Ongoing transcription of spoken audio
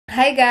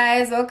Hi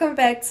guys, welcome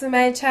back to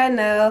my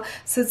channel.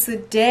 So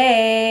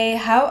today,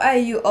 how are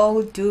you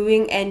all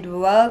doing? And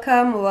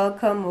welcome.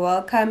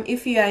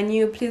 If you are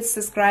new, please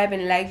subscribe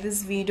and like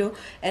this video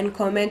and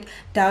comment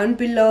down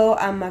below.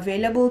 I'm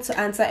available to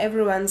answer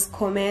everyone's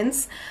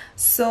comments.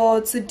 So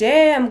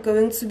today I'm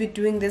going to be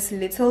doing this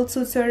little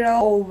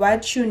tutorial or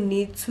what you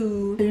need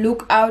to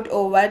look out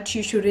or what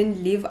you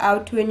shouldn't leave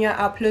out when you're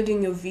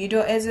uploading your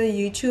video as a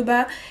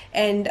YouTuber,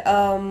 and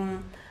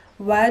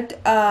what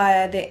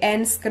are the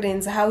end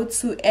screens, how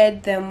to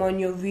add them on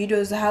your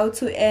videos, how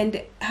to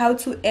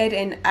add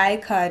an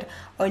iCard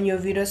on your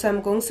video. So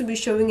I'm going to be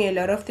showing a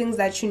lot of things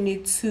that you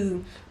need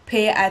to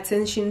pay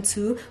attention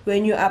to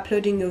when you're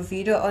uploading your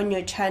video on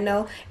your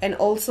channel, and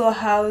also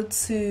how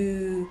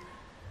to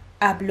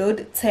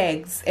upload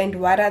tags and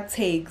what are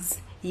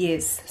tags.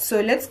 Yes, so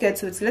let's get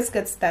to it. Let's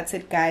get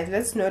started, guys.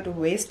 Let's not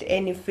waste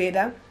any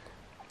further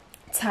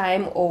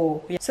time.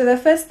 So the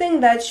first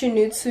thing that you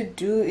need to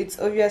do is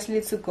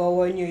obviously to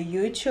go on your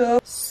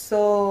YouTube.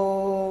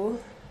 So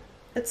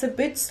it's a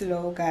bit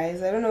slow,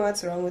 guys. I don't know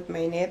what's wrong with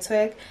my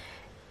network.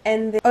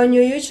 And then on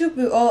your YouTube,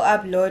 we all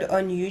upload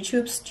on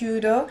YouTube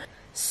Studio.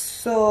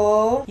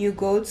 So you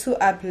go to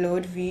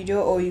upload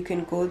video, or you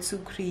can go to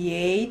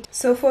create.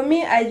 So for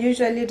me, I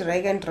usually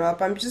drag and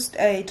drop. I'm just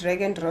a drag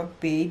and drop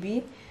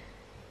baby,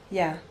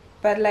 yeah.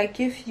 But like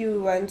if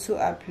you want to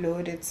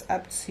upload, it's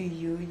up to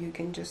you. You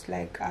can just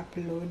like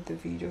upload the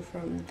video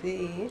from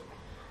there.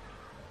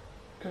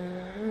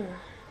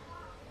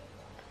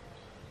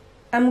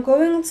 I'm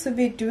going to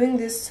be doing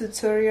this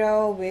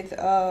tutorial with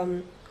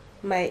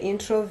my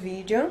intro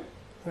video,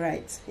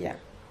 right? Yeah.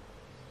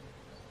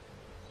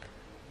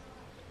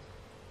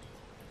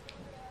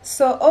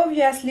 So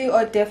obviously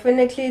or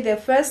definitely the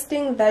first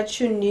thing that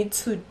you need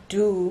to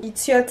do,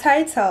 it's your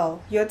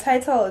title. Your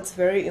title is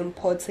very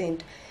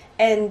important.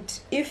 And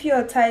if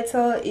your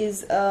title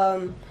is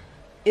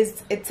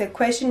it's a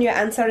question, you're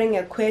answering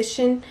a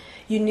question,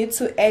 you need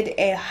to add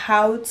a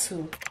how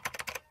to.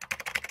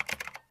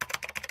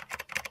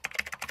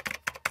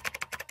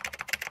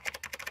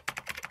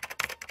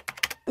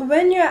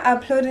 When you're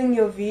uploading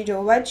your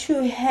video, what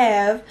you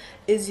have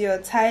is your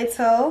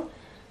title.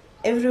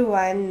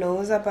 Everyone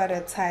knows about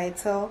a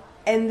title.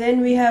 And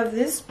then we have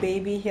this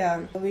baby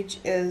here, which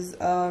is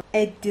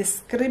a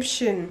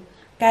description.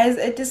 Guys,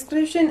 a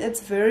description is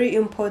very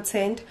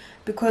important,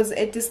 because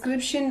a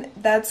description,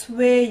 that's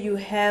where you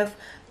have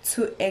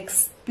to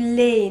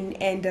explain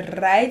and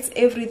write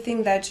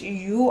everything that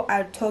you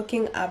are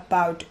talking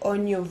about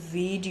on your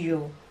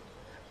video,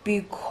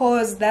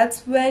 because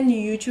that's when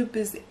YouTube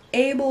is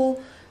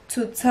able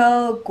to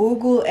tell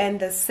Google and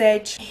the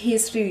search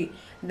history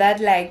that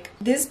like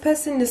this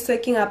person is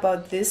talking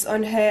about this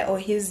on her or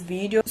his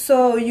video.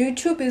 So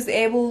YouTube is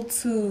able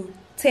to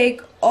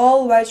take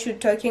all what you're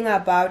talking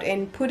about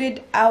and put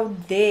it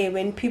out there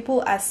when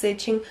people are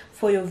searching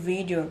for your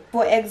video.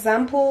 For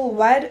example,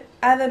 what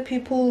other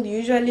people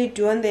usually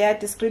do on their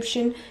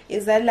description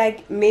is that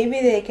like maybe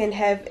they can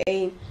have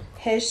a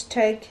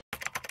hashtag,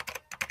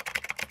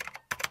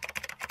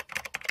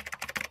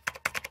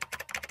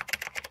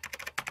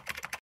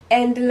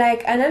 and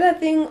like another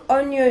thing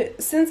on your,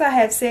 since I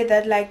have said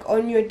that like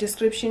on your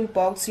description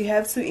box you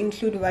have to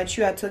include what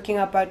you are talking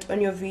about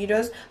on your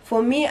videos.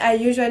 For me, I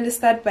usually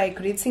start by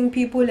greeting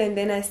people, and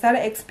then I start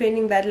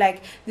explaining that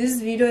like this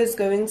video is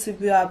going to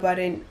be about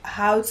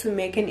how to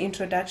make an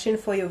introduction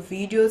for your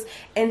videos,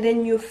 and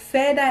then you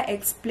further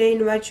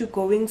explain what you're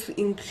going to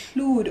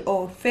include,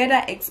 or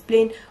further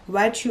explain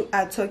what you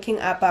are talking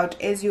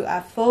about as you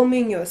are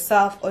filming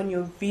yourself on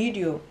your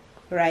video,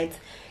 right?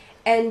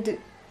 And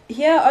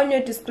here on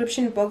your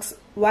description box,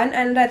 one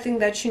another thing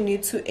that you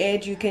need to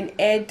add, you can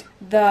add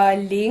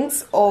the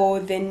links or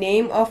the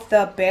name of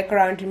the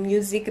background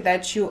music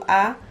that you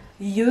are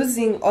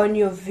using on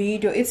your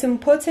video. It's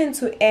important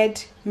to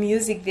add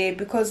music there,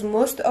 because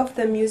most of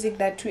the music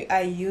that we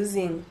are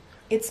using,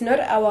 it's not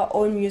our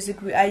own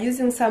music. We are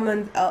using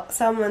someone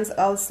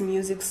else's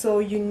music. So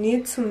you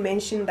need to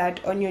mention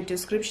that on your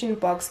description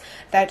box,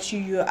 that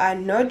you are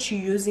not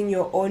using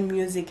your own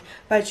music,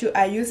 but you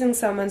are using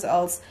someone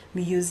else's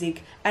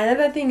music.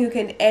 Another thing, you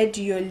can add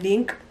your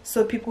link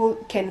so people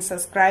can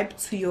subscribe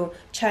to your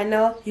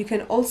channel. You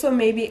can also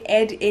maybe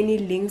add any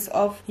links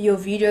of your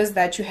videos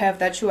that you have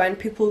that you want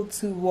people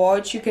to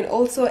watch. You can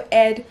also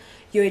add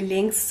your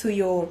links to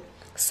your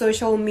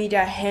social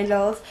media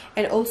handles,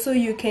 and also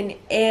you can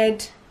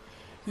add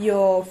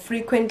your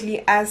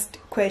frequently asked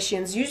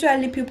questions.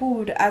 Usually people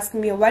would ask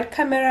me, what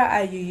camera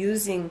are you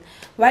using,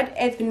 what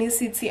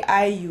ethnicity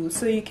are you?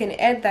 So you can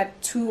add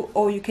that too,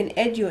 or you can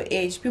add your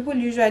age. People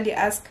usually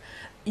ask,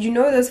 you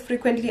know, those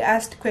frequently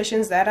asked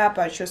questions that are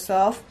about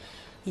yourself.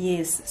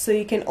 Yes, so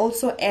you can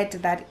also add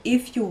that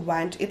if you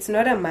want. It's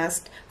not a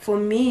must. For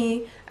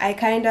me, I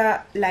kind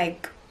of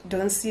like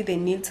don't see the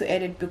need to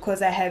edit,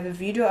 because I have a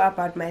video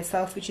about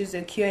myself, which is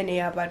a Q&A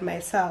about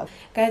myself.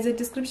 Guys, the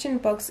description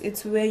box,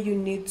 it's where you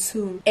need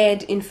to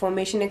add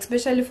information,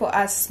 especially for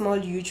us small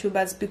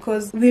YouTubers,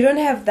 because we don't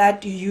have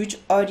that huge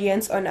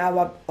audience on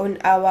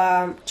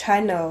our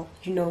channel,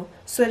 you know.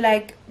 So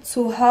like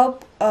to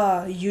help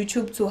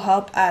YouTube to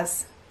help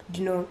us,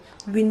 you know,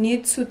 we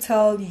need to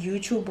tell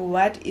YouTube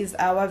what is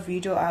our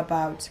video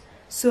about,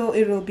 so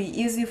it will be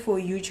easy for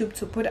YouTube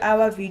to put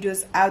our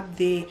videos out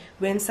there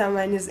when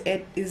someone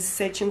is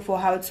searching for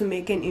how to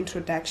make an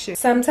introduction.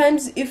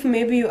 Sometimes if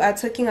maybe you are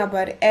talking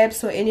about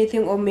apps or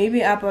anything, or maybe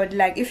about,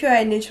 like, if you are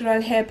a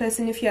natural hair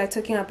person, if you are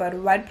talking about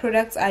what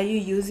products are you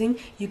using,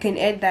 you can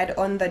add that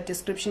on the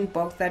description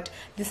box, that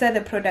these are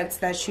the products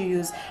that you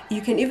use.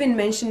 You can even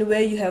mention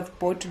where you have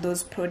bought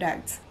those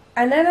products.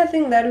 Another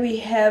thing that we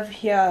have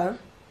here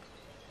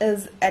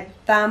is a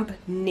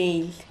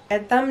thumbnail. A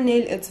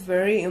thumbnail is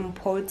very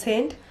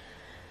important.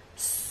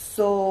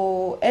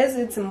 So as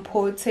it's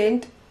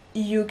important,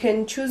 you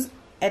can choose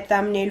a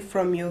thumbnail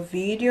from your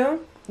video.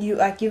 You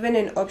are given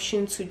an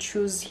option to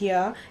choose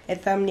here a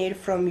thumbnail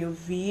from your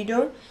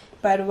video,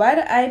 but what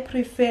I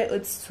prefer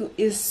is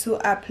to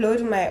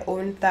upload my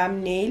own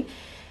thumbnail.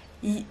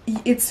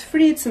 It's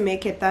free to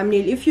make a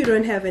thumbnail. If you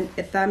don't have a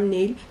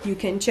thumbnail, you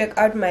can check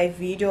out my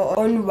video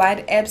on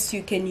what apps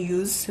you can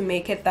use to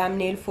make a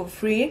thumbnail for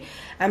free.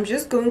 I'm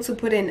just going to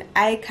put an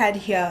iCard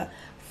here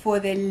for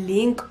the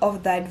link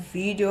of that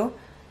video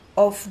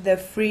of the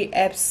free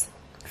apps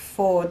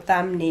for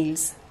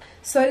thumbnails.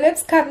 So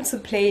let's come to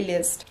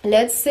playlist.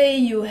 Let's say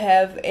you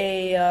have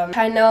a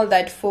channel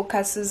that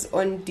focuses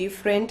on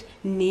different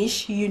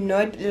niche. You're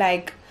not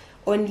like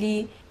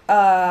only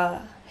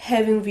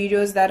having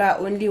videos that are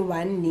only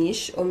one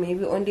niche, or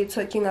maybe only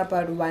talking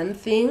about one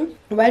thing.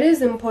 What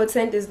is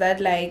important is that,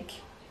 like,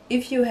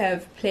 if you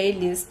have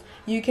playlist,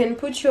 you can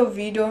put your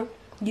video,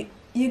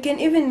 you can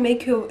even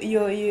make your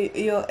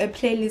a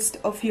playlist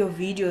of your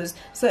videos,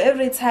 so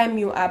every time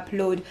you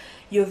upload,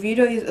 your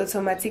video is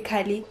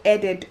automatically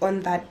added on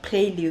that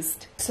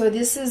playlist. So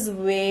this is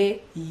where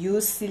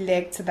you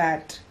select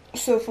that.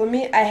 So for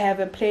me, I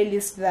have a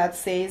playlist that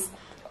says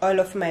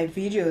all of my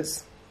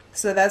videos,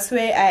 so that's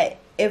where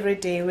every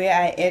day where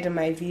I add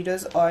my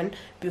videos on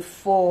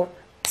before.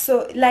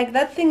 So like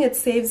that thing, it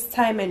saves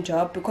time and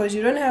job, because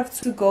you don't have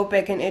to go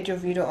back and add your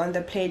video on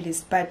the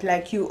playlist, but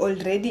like you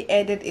already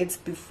added it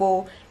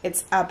before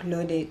it's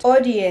uploaded.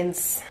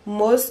 Audience.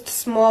 Most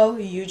small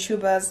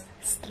YouTubers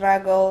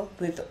struggle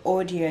with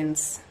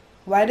audience.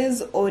 What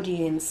is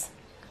audience?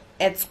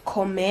 It's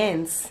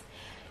comments.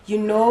 You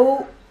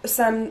know,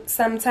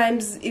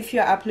 sometimes if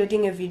you're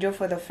uploading a video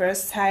for the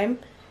first time,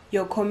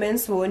 your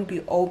comments won't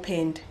be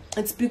opened.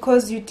 It's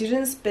because you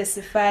didn't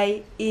specify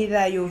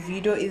either your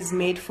video is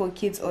made for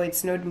kids or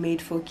it's not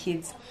made for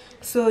kids.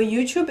 So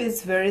YouTube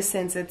is very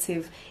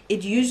sensitive.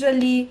 It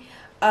usually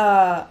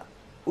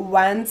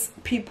wants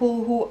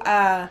people who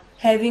are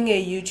having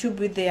a YouTube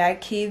with their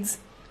kids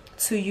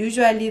to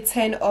usually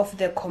turn off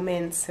the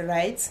comments,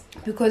 right?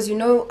 Because you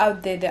know,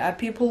 out there are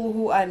people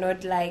who are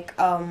not like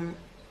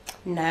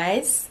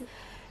nice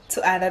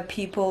to other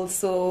people.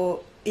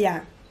 So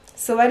yeah.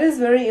 So what is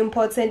very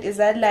important is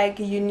that, like,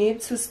 you need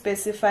to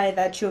specify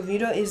that your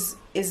video is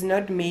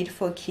not made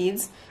for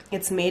kids,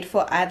 it's made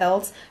for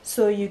adults.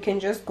 So you can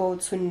just go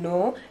to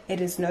no,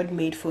 it is not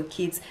made for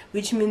kids,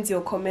 which means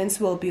your comments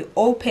will be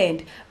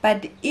opened.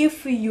 But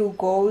if you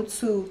go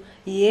to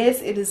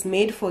yes, it is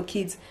made for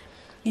kids,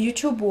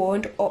 YouTube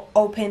won't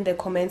open the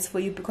comments for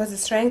you, because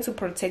it's trying to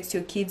protect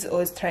your kids,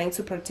 or it's trying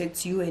to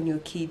protect you and your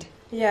kid.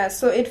 Yeah,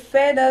 so it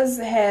further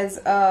has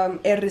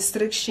a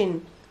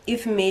restriction.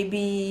 If maybe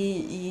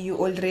you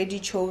already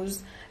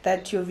chose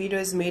that your video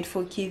is made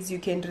for kids, you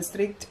can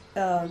restrict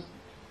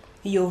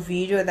your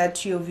video,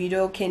 that your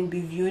video can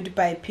be viewed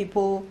by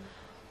people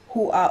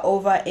who are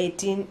over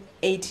 18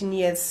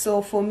 years.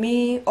 So for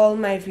me, all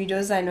my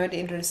videos are not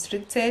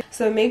restricted.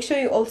 So make sure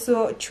you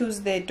also choose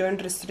the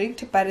don't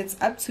restrict, but it's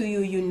up to you.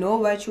 You know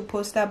what you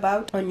post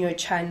about on your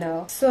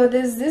channel. So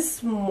there's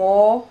this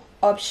more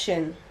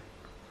option.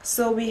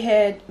 So we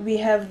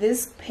have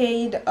this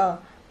paid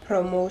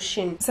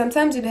promotion.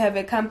 Sometimes you'd have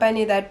a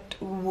company that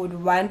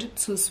would want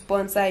to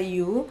sponsor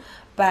you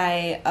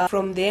by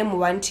from them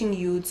wanting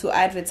you to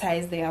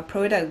advertise their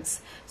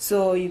products.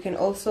 So you can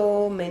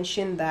also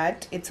mention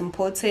that. It's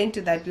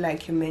important that,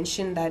 like, you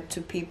mention that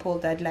to people,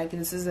 that, like,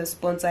 this is a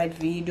sponsored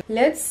video.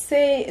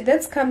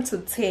 Let's come to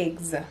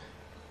tags.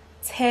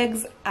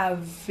 Tags are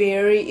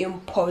very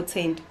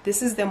important.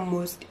 This is the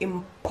most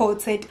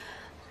important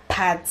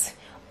part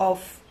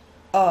of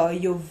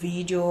your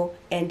video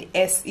and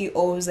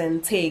SEOs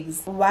and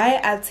tags. Why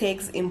are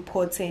tags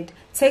important?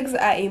 Tags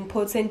are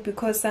important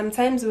because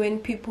sometimes when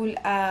people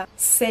are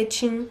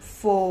searching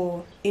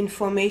for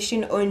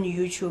information on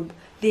YouTube,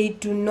 they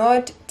do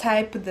not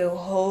type the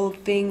whole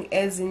thing,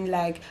 as in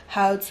like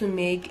how to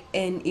make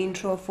an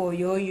intro for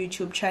your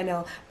YouTube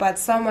channel, but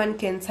someone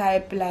can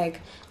type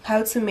like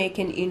how to make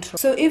an intro.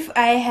 So if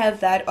I have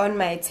that on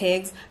my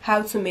tags,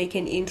 how to make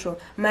an intro,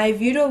 my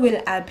video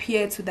will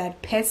appear to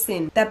that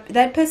person.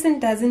 That person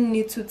doesn't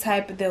need to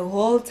type the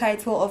whole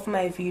title of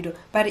my video,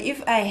 but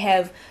if I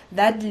have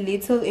that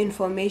little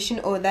information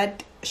or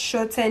that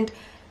shortened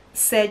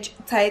search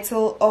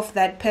title of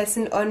that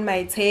person on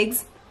my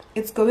tags,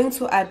 it's going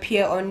to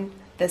appear on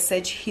the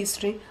search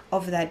history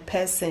of that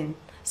person.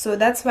 So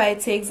that's why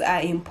tags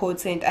are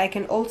important. I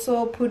can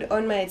also put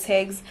on my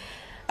tags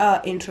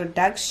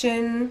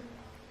introduction.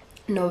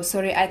 No,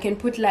 sorry, I can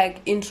put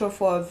like intro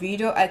for a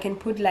video. I can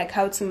put like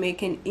how to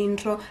make an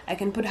intro. I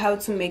can put how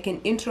to make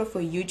an intro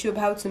for YouTube,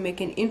 how to make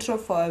an intro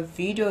for a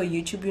video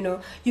YouTube. You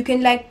know, you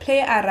can like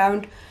play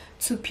around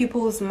to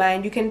people's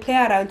mind. You can play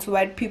around to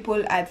what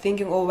people are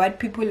thinking or what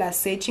people are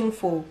searching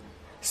for,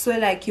 so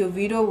like your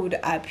video would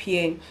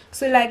appear.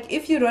 So like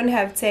if you don't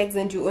have tags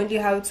and you only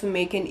how to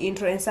make an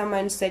intro and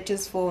someone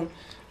searches for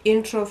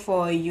intro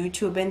for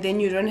YouTube and then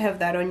you don't have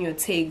that on your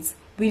tags,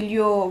 will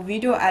your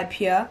video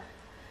appear?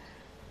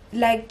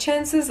 Like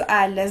chances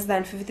are less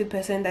than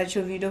 50% that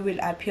your video will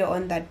appear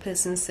on that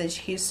person's search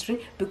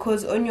history,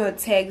 because on your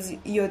tags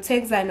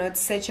are not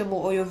searchable,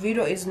 or your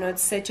video is not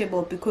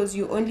searchable because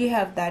you only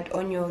have that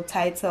on your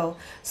title.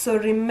 So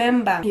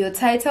remember, your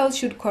title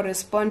should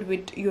correspond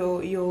with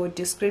your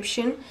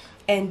description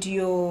and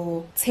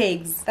your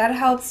tags. That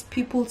helps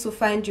people to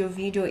find your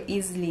video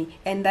easily,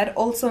 and that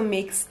also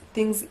makes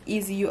things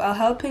easy. You are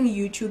helping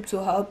YouTube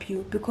to help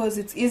you, because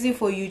it's easy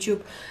for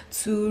YouTube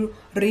to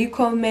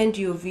recommend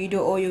your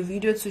video or your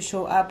video to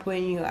show up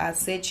when you are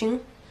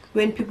searching,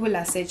 when people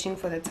are searching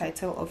for the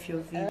title of your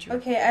video.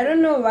 Okay, I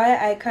don't know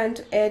why I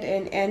can't add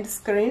an end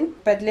screen,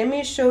 but let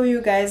me show you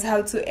guys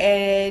how to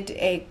add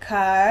a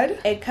card.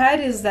 A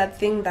card is that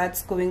thing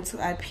that's going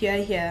to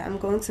appear here. I'm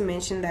going to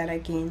mention that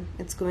again.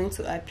 It's going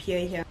to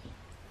appear here.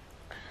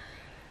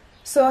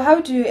 So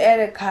how do you add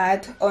a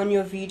card on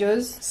your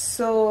videos?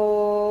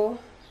 So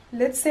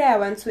let's say I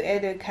want to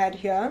add a card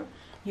here.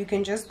 You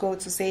can just go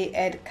to say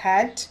add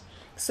card.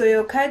 So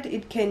your card,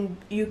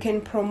 you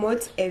can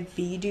promote a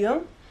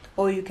video,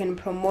 or you can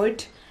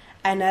promote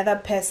another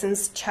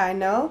person's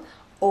channel,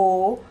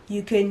 or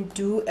you can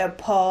do a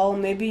poll.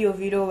 Maybe your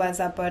video was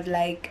about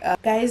like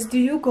guys, do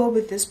you go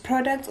with this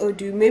product, or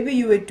maybe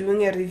you were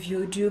doing a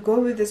review, do you go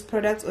with this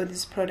product or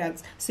this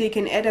product? So you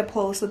can add a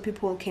poll so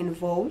people can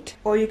vote,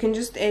 or you can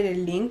just add a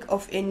link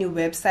of any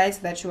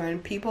website that you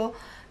want people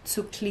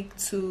to click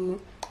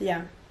to.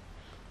 Yeah,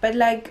 but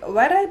like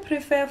what I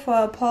prefer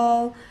for a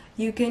poll,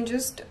 you can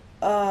just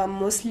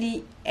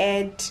mostly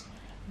add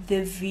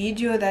the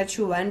video that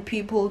you want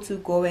people to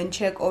go and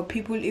check, or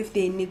people if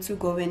they need to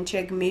go and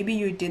check. Maybe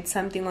you did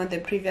something on the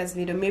previous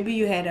video, maybe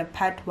you had a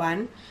part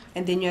 1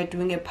 and then you're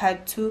doing a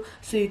part 2,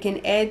 so you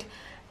can add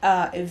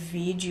a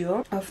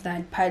video of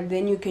that part.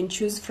 Then you can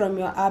choose from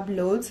your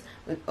uploads.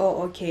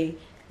 Oh, okay,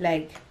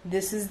 like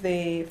this is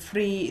the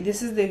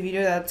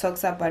video that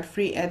talks about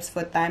free apps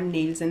for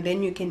thumbnails, and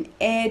then you can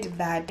add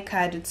that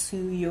card to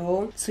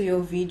your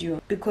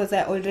video, because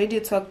I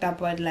already talked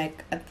about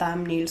like a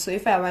thumbnail. So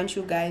if I want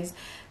you guys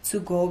to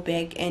go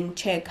back and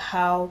check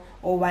how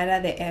or what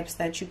are the apps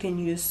that you can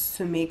use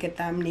to make a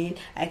thumbnail,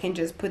 I can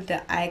just put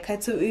the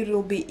icon, so it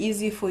will be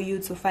easy for you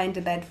to find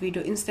that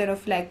video, instead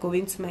of like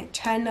going to my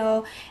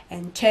channel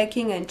and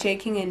checking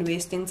and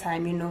wasting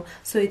time, you know.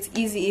 So it's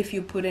easy if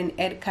you put an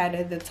ad card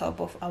at the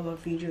top of our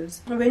videos.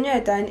 When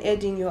you're done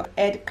adding your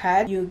ad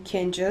card, you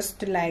can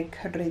just like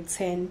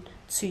return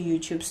to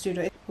YouTube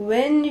Studio.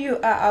 When you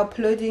are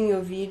uploading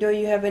your video,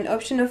 you have an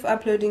option of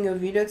uploading your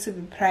video to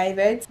be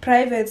private,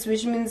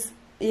 which means,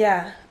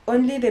 yeah,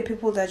 only the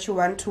people that you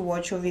want to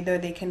watch your video,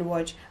 they can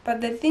watch.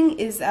 But the thing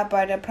is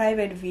about a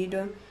private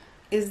video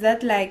is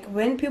that like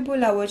when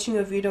people are watching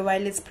your video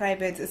while it's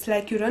private, it's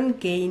like you don't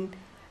gain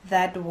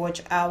that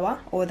watch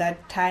hour or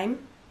that time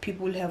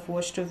people have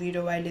watched your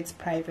video while it's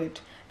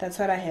private. That's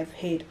what I have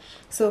heard.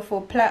 So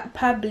for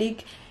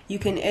public, you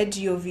can add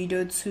your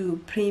video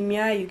to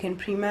premiere. You can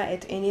premiere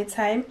at any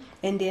time.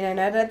 And then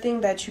another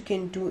thing that you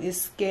can do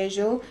is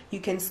schedule. You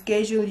can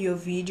schedule your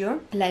video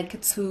like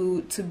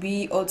to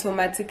be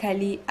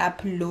automatically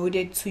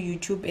uploaded to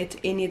YouTube at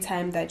any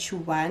time that you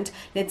want.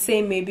 Let's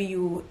say maybe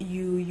you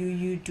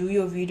do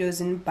your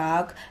videos in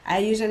bulk. I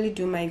usually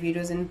do my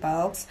videos in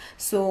bulks,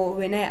 so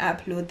when I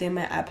upload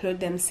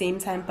them same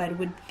time but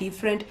with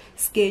different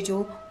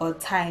schedule or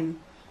time.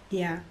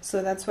 Yeah,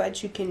 so that's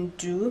what you can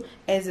do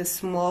as a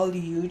small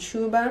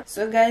YouTuber.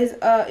 So guys,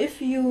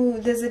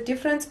 there's a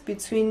difference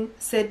between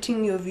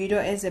setting your video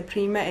as a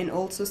premiere and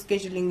also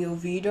scheduling your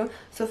video.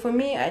 So for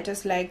me, I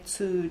just like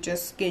to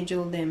just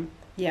schedule them.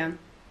 Yeah,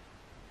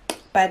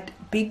 but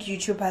big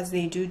YouTubers,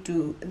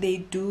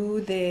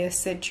 they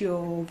set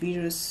your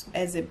videos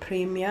as a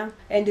premiere,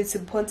 and it's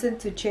important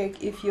to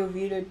check if your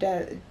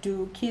video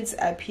do kids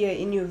appear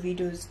in your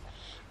videos,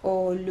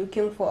 or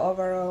looking for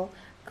overall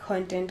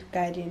content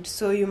guidance.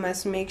 So you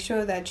must make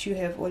sure that you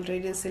have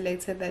already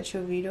selected that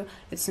your video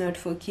it's not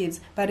for kids.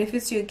 But if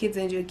it's your kids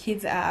and your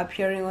kids are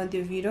appearing on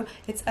the video,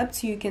 it's up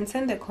to you. You can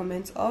turn the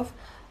comments off,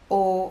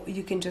 or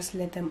you can just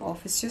let them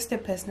off. It's just a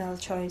personal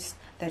choice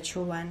that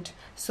you want.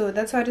 So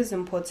that's what is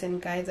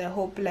important, guys. I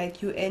hope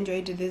like you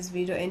enjoyed this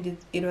video, and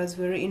it was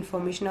very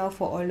informational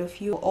for all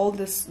of you, all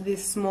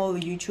these small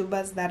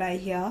YouTubers that are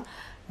here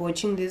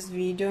watching this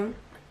video.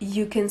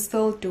 you can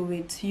still do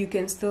it. You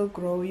can still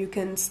grow. You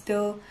can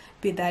still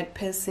be that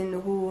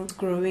person who's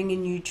growing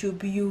in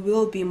YouTube. You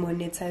will be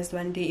monetized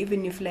one day,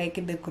 even if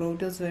like the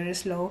growth is very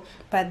slow.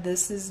 But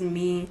this is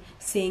me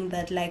saying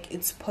that like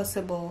it's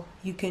possible.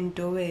 You can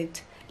do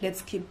it.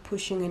 Let's keep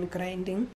pushing and grinding.